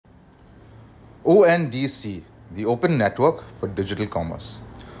ONDC, the Open Network for Digital Commerce.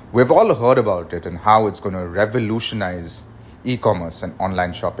 We've all heard about it and how it's going to revolutionize e-commerce and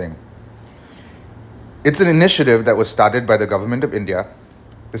online shopping. It's an initiative that was started by the government of India,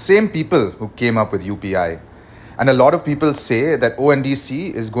 the same people who came up with UPI. And a lot of people say that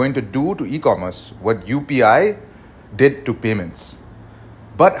ONDC is going to do to e-commerce what UPI did to payments.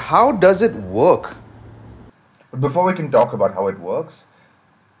 But how does it work? But before we can talk about how it works,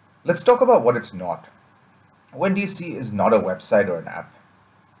 let's talk about what it's not. ONDC is not a website or an app.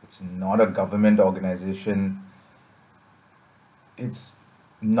 It's not a government organization. It's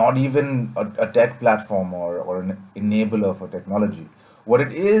not even a tech platform or an enabler for technology. What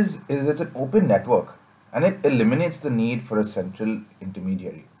it is it's an open network, and it eliminates the need for a central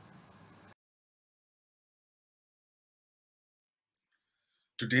intermediary.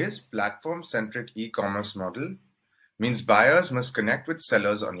 Today's platform-centric e-commerce model means buyers must connect with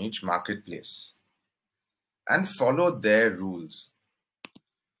sellers on each marketplace and follow their rules.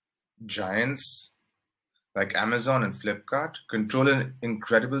 Giants like Amazon and Flipkart control an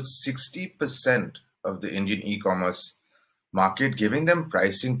incredible 60% of the Indian e-commerce market, giving them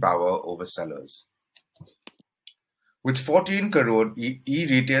pricing power over sellers. With 14 crore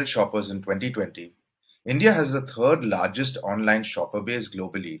e-retail shoppers in 2020, India has the third largest online shopper base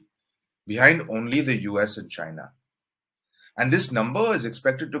globally, behind only the US and China. And this number is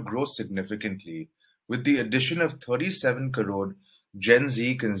expected to grow significantly with the addition of 37 crore Gen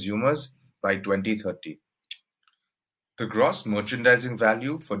Z consumers by 2030. The gross merchandising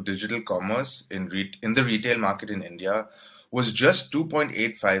value for digital commerce in the retail market in India was just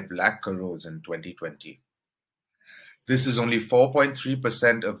 2.85 lakh crores in 2020. This is only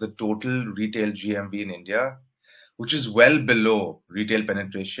 4.3% of the total retail GMV in India, which is well below retail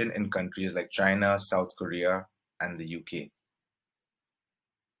penetration in countries like China, South Korea, and the UK.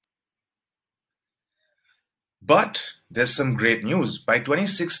 But there's some great news. By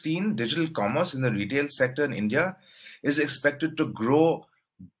 2016, digital commerce in the retail sector in India is expected to grow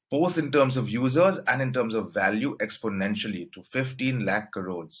both in terms of users and in terms of value exponentially to 15 lakh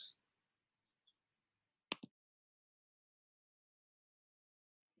crores.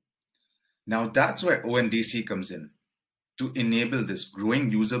 Now that's where ONDC comes in, to enable this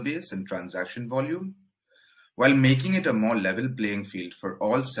growing user base and transaction volume while making it a more level playing field for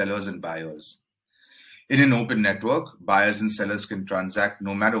all sellers and buyers. In an open network, buyers and sellers can transact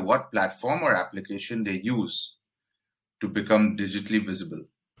no matter what platform or application they use to become digitally visible.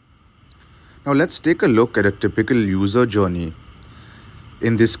 Now let's take a look at a typical user journey.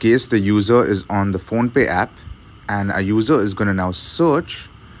 In this case, the user is on the PhonePe app and a user is going to now search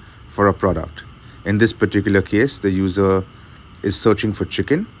for a product. In this particular case, the user is searching for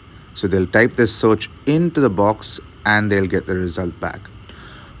chicken. So they'll type their search into the box and they'll get the result back.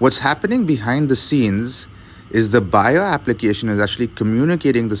 What's happening behind the scenes is the buyer application is actually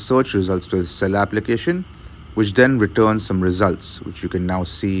communicating the search results to the seller application, which then returns some results, which you can now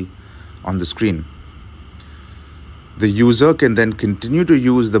see on the screen. The user can then continue to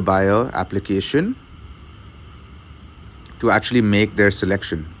use the buyer application to actually make their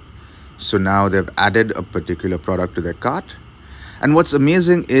selection. So now they've added a particular product to their cart. And what's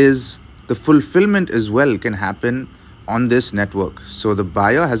amazing is the fulfillment as well can happen on this network. So the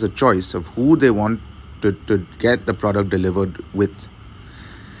buyer has a choice of who they want to get the product delivered with.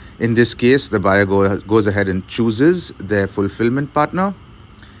 In this case, the buyer goes ahead and chooses their fulfillment partner,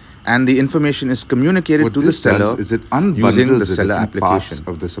 and the information is communicated to the seller using the seller application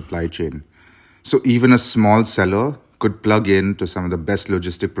of the supply chain. So even a small seller could plug in to some of the best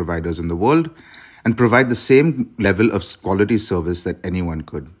logistic providers in the world and provide the same level of quality service that anyone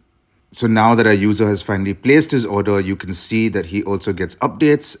could. So now that our user has finally placed his order, you can see that he also gets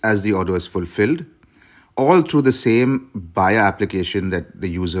updates as the order is fulfilled, all through the same buyer application that the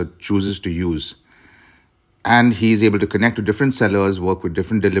user chooses to use. And he's able to connect to different sellers, work with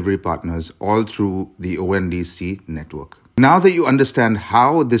different delivery partners, all through the ONDC network. Now that you understand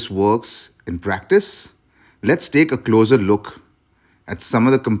how this works in practice, let's take a closer look at some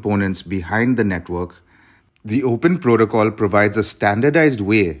of the components behind the network. The open protocol provides a standardized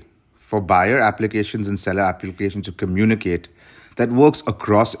way for buyer applications and seller applications to communicate that works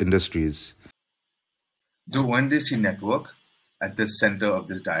across industries. The ONDC network at the center of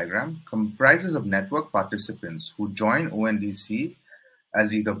this diagram comprises of network participants who join ONDC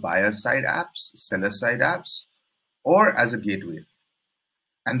as either buyer-side apps, seller-side apps, or as a gateway.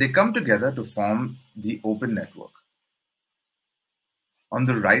 And they come together to form the open network. On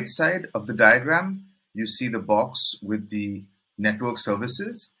the right side of the diagram, you see the box with the network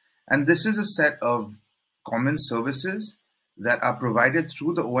services. And this is a set of common services that are provided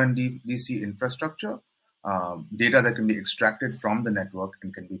through the ONDC infrastructure, data that can be extracted from the network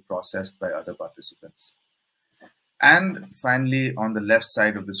and can be processed by other participants. And finally, on the left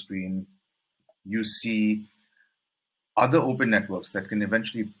side of the screen, you see other open networks that can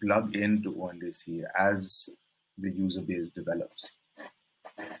eventually plug into ONDC as the user base develops.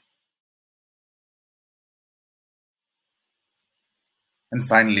 And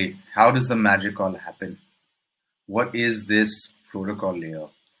finally, how does the magic all happen? What is this protocol layer?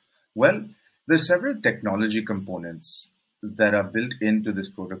 Well, there's several technology components that are built into this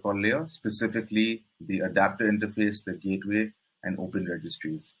protocol layer, specifically the adapter interface, the gateway, and open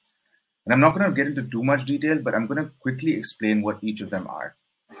registries. And I'm not going to get into too much detail, but I'm going to quickly explain what each of them are.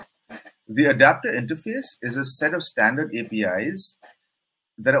 The adapter interface is a set of standard APIs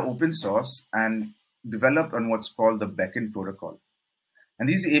that are open source and developed on what's called the backend protocol. And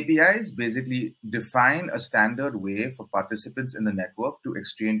these APIs basically define a standard way for participants in the network to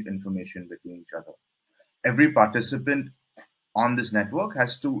exchange information between each other. Every participant on this network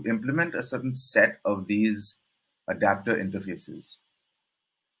has to implement a certain set of these adapter interfaces.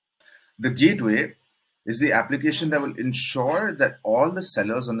 The gateway is the application that will ensure that all the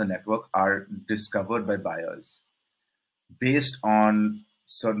sellers on the network are discovered by buyers based on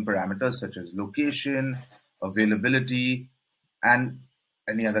certain parameters such as location, availability, and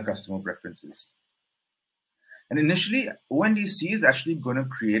any other customer preferences. And initially, ONDC is actually going to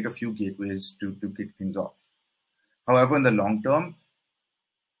create a few gateways to kick things off. However, in the long term,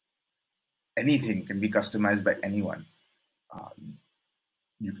 anything can be customized by anyone.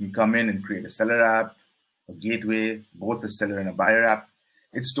 You can come in and create a seller app, a gateway, both a seller and a buyer app.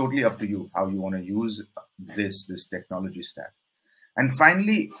 It's totally up to you how you want to use this technology stack. And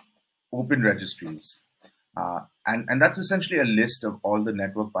finally, open registries. And that's essentially a list of all the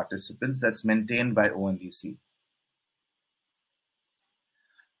network participants that's maintained by ONDC.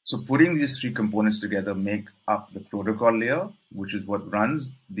 So putting these three components together make up the protocol layer, which is what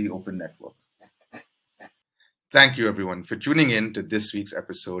runs the open network. Thank you, everyone, for tuning in to this week's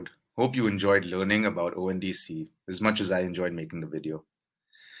episode. Hope you enjoyed learning about ONDC as much as I enjoyed making the video.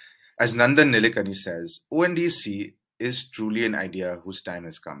 As Nandan Nilikani says, ONDC is truly an idea whose time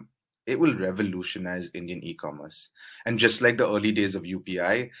has come. It will revolutionize Indian e-commerce. And just like the early days of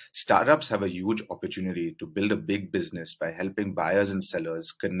UPI, startups have a huge opportunity to build a big business by helping buyers and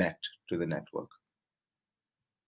sellers connect to the network.